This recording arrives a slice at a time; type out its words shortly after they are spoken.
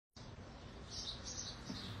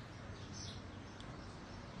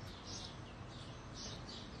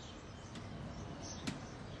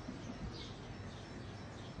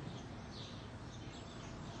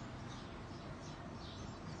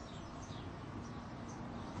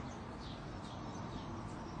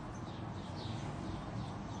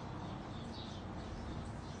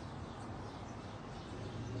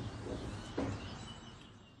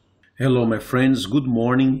Hello, my friends. Good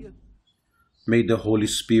morning. May the Holy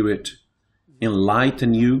Spirit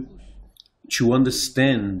enlighten you to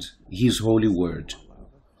understand His holy word.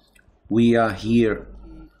 We are here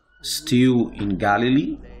still in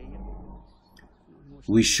Galilee.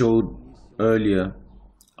 We showed earlier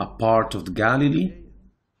a part of Galilee.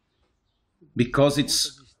 Because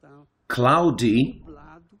it's cloudy,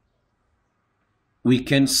 we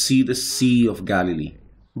can see the Sea of Galilee.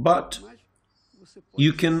 But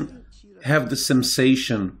you can have the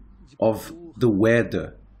sensation of the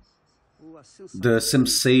weather, the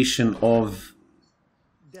sensation of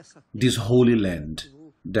this holy land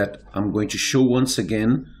that I'm going to show once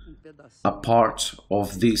again, a part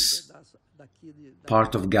of this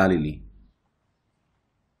part of Galilee.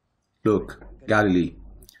 Look, Galilee.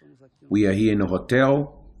 We are here in a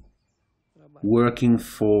hotel, working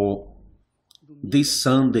for this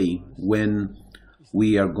Sunday when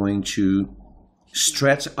we are going to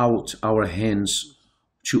stretch out our hands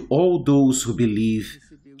to all those who believe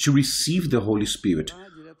to receive the Holy Spirit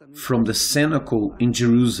from the cenacle in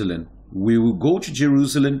Jerusalem. We will go to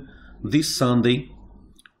Jerusalem this Sunday,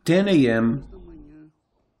 10 a.m.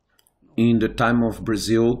 in the time of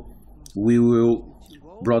Brazil. We will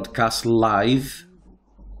broadcast live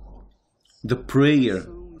the prayer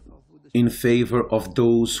in favor of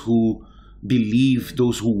those who believe,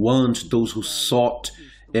 those who want, those who sought,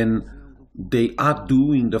 and they are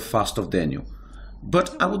doing the fast of Daniel.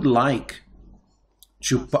 But I would like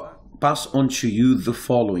to pass on to you the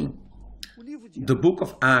following. The book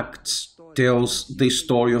of Acts tells the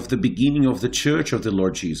story of the beginning of the church of the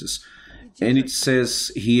Lord Jesus. And it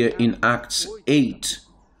says here in Acts 8,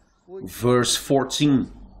 verse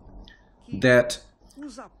 14, that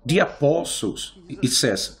the apostles, it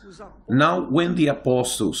says, now when the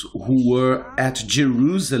apostles who were at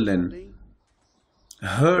Jerusalem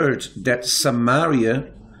heard that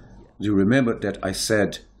Samaria, do you remember that I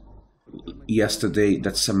said yesterday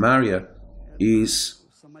that Samaria is,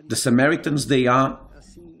 the Samaritans, they are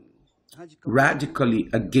radically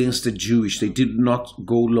against the Jewish. They did not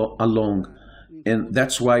go along. And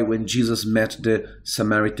that's why when Jesus met the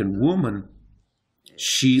Samaritan woman,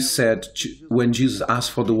 she said, when Jesus asked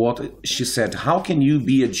for the water, she said, how can you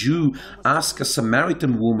be a Jew, ask a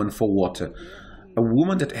Samaritan woman for water? A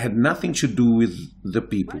woman that had nothing to do with the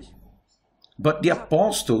people. But the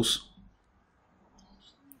apostles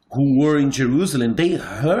who were in Jerusalem, they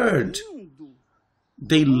heard,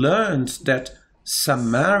 they learned that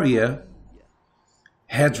Samaria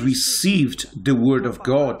had received the word of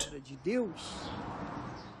God.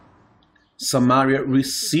 Samaria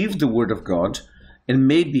received the word of God. And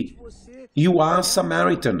maybe you are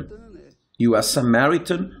Samaritan. You are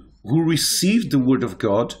Samaritan who received the word of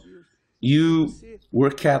God. You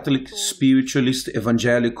were Catholic, spiritualist,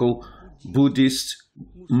 evangelical, Buddhist,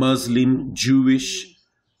 Muslim, Jewish,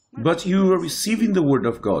 but you were receiving the word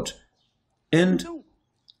of God. And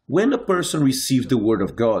when a person receives the word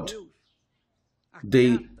of God,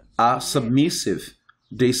 they are submissive.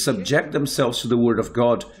 They subject themselves to the word of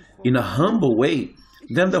God in a humble way.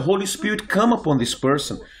 Then the Holy Spirit come upon this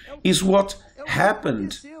person. Is what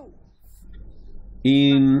happened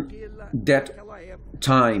in that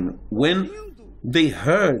time when they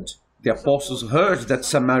heard, the apostles heard that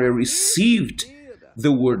Samaria received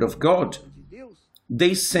the word of God.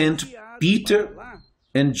 They sent Peter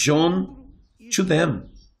and John to them,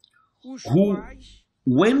 who,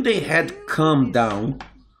 when they had come down,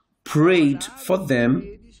 prayed for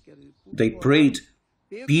them. They prayed,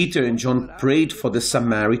 Peter and John prayed for the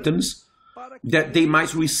Samaritans that they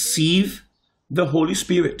might receive the Holy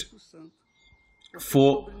Spirit.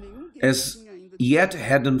 For as yet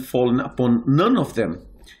hadn't fallen upon none of them.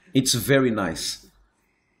 It's very nice.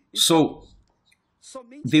 So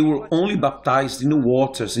they were only baptized in the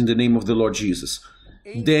waters in the name of the Lord Jesus.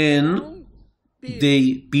 Then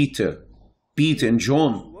Peter and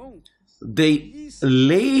John, they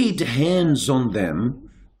laid hands on them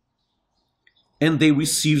and they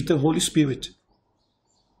received the Holy Spirit.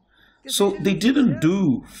 So they didn't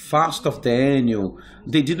do fast of Daniel.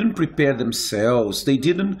 They didn't prepare themselves. They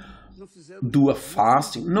didn't do a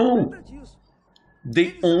fasting. No.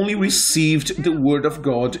 They only received the word of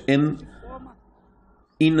God, and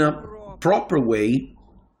in a proper way,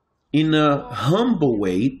 in a humble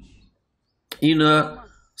way, in a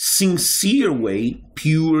sincere way,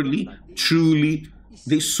 purely, truly,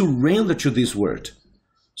 they surrender to this word.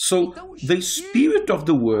 So the Spirit of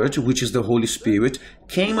the Word, which is the Holy Spirit,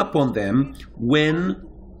 came upon them when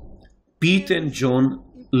Peter and John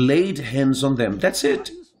laid hands on them. That's it.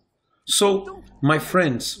 So, my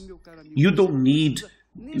friends, you don't need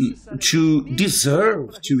to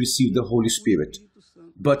deserve to receive the Holy Spirit.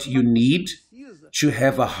 But you need to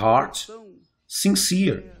have a heart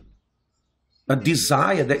sincere, a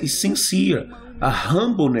desire that is sincere, a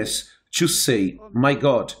humbleness to say, my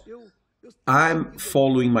God, I'm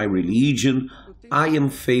following my religion, I am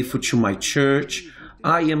faithful to my church,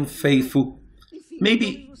 I am faithful.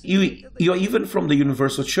 Maybe you're even from the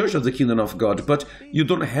universal church of the kingdom of God, but you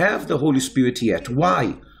don't have the Holy Spirit yet.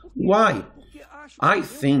 Why? Why? I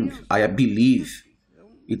believe,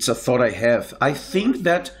 it's a thought I have, I think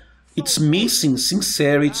that it's missing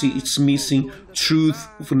sincerity, it's missing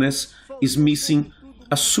truthfulness, it's missing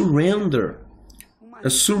a surrender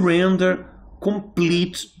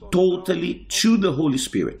complete, totally to the Holy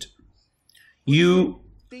Spirit. You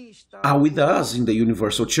are with us in the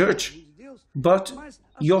universal church, but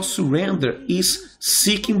your surrender is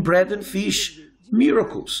seeking bread and fish,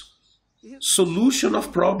 miracles, solution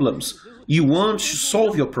of problems. You want to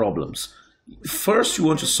solve your problems. First you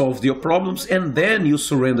want to solve your problems and then you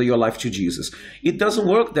surrender your life to Jesus. It doesn't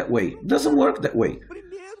work that way. It doesn't work that way.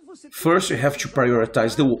 First you have to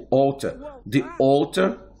prioritize the altar. The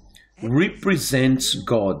altar represents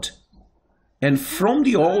God. And from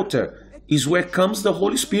the altar is where comes the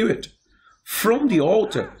Holy Spirit. From the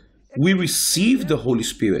altar we receive the Holy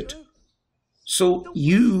Spirit. So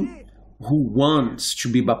you who wants to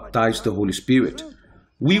be baptized the Holy Spirit,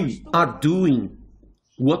 we are doing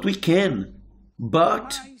what we can,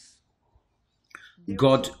 but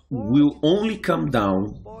God will only come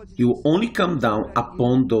down, He will only come down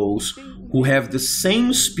upon those who have the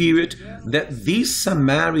same spirit that these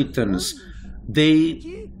Samaritans,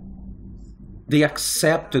 they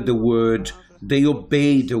accepted the word, they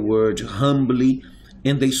obeyed the word humbly,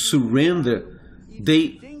 and they surrender,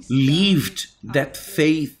 they lived that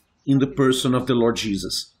faith in the person of the Lord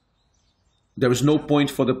Jesus. There is no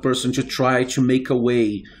point for the person to try to make a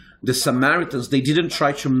way. The Samaritans, they didn't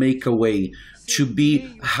try to make a way to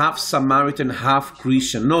be half Samaritan, half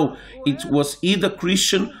Christian. No, it was either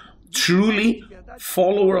Christian, truly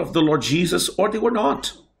follower of the Lord Jesus, or they were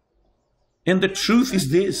not. And the truth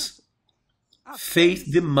is this: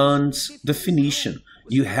 faith demands definition.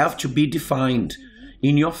 You have to be defined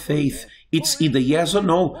in your faith. It's either yes or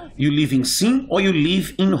no. You live in sin or you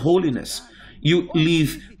live in holiness. You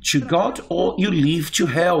live to God or you live to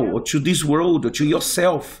hell or to this world or to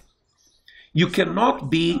yourself. You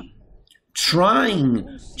cannot be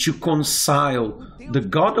trying to reconcile the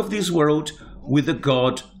God of this world with the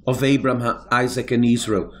God of Abraham, Isaac, and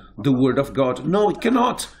Israel, the Word of God. No, it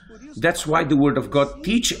cannot. That's why the Word of God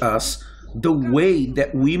teaches us the way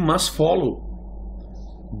that we must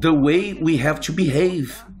follow, the way we have to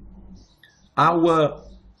behave. Our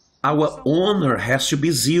honor has to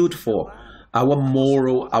be zealed for, our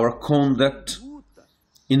moral, our conduct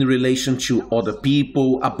in relation to other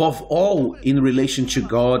people, above all in relation to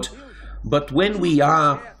God. But when we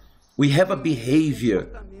have a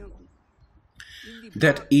behavior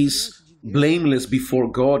that is blameless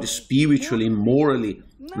before God, spiritually, morally,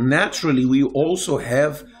 naturally we also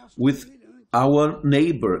have with our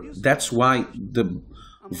neighbor. That's why the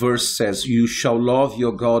verse says, you shall love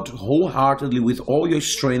your God wholeheartedly with all your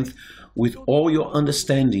strength, with all your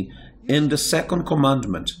understanding. And the second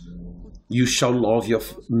commandment, you shall love your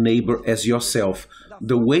neighbor as yourself.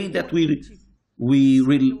 The way that we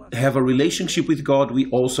have a relationship with God, we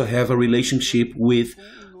also have a relationship with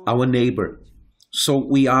our neighbor. So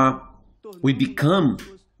we become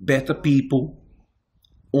better people,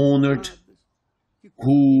 honored,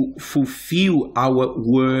 who fulfill our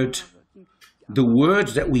word. The word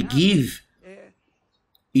that we give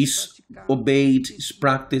is obeyed, is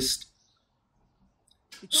practiced.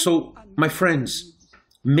 So, my friends,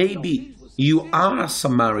 maybe you are a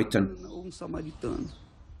Samaritan,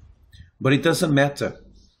 but it doesn't matter.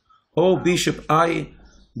 Oh, Bishop, I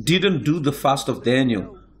didn't do the fast of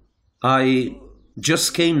Daniel. I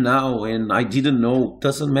just came now and I didn't know.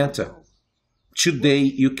 Doesn't matter. Today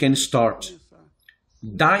you can start.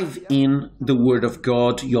 Dive in the Word of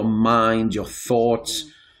God, your mind, your thoughts,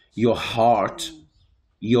 your heart,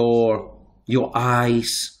 your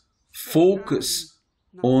eyes. Focus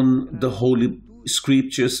on the Holy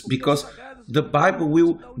Scriptures, because the Bible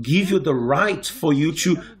will give you the right for you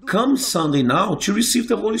to come Sunday now to receive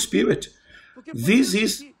the Holy Spirit. This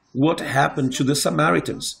is what happened to the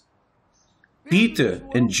Samaritans. Peter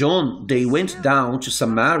and John, they went down to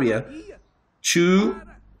Samaria to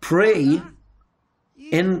pray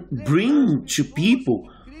and bring to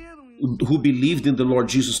people who believed in the Lord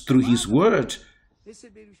Jesus through His Word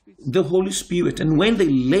the Holy Spirit. And when they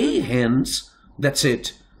lay hands, that's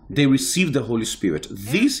it. They receive the Holy Spirit.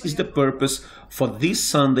 This is the purpose for this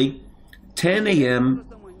Sunday, 10 a.m.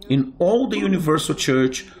 in all the universal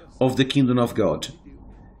church of the Kingdom of God.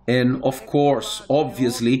 And of course,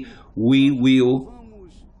 obviously, we will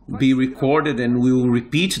be recorded and we will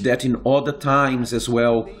repeat that in other times as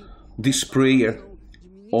well. This prayer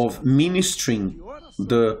of ministering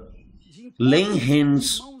the laying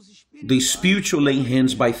hands, the spiritual laying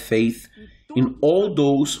hands by faith in all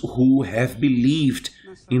those who have believed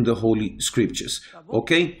in the Holy Scriptures.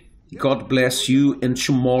 Okay? God bless you, and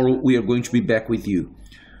tomorrow we are going to be back with you.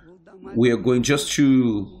 We are going just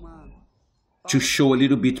to show a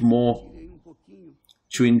little bit more,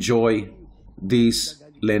 to enjoy this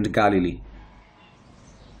land Galilee.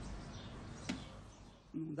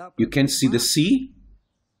 You can see the sea,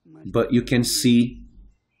 but you can see,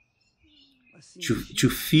 to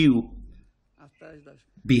feel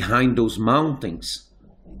behind those mountains,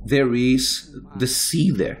 there is the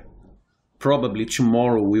sea there. Probably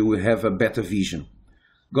tomorrow we will have a better vision.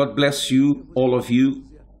 God bless you, all of you,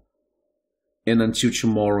 and until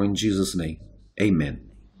tomorrow, in Jesus' name, amen.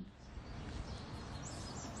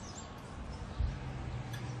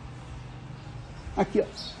 Aqui, ó.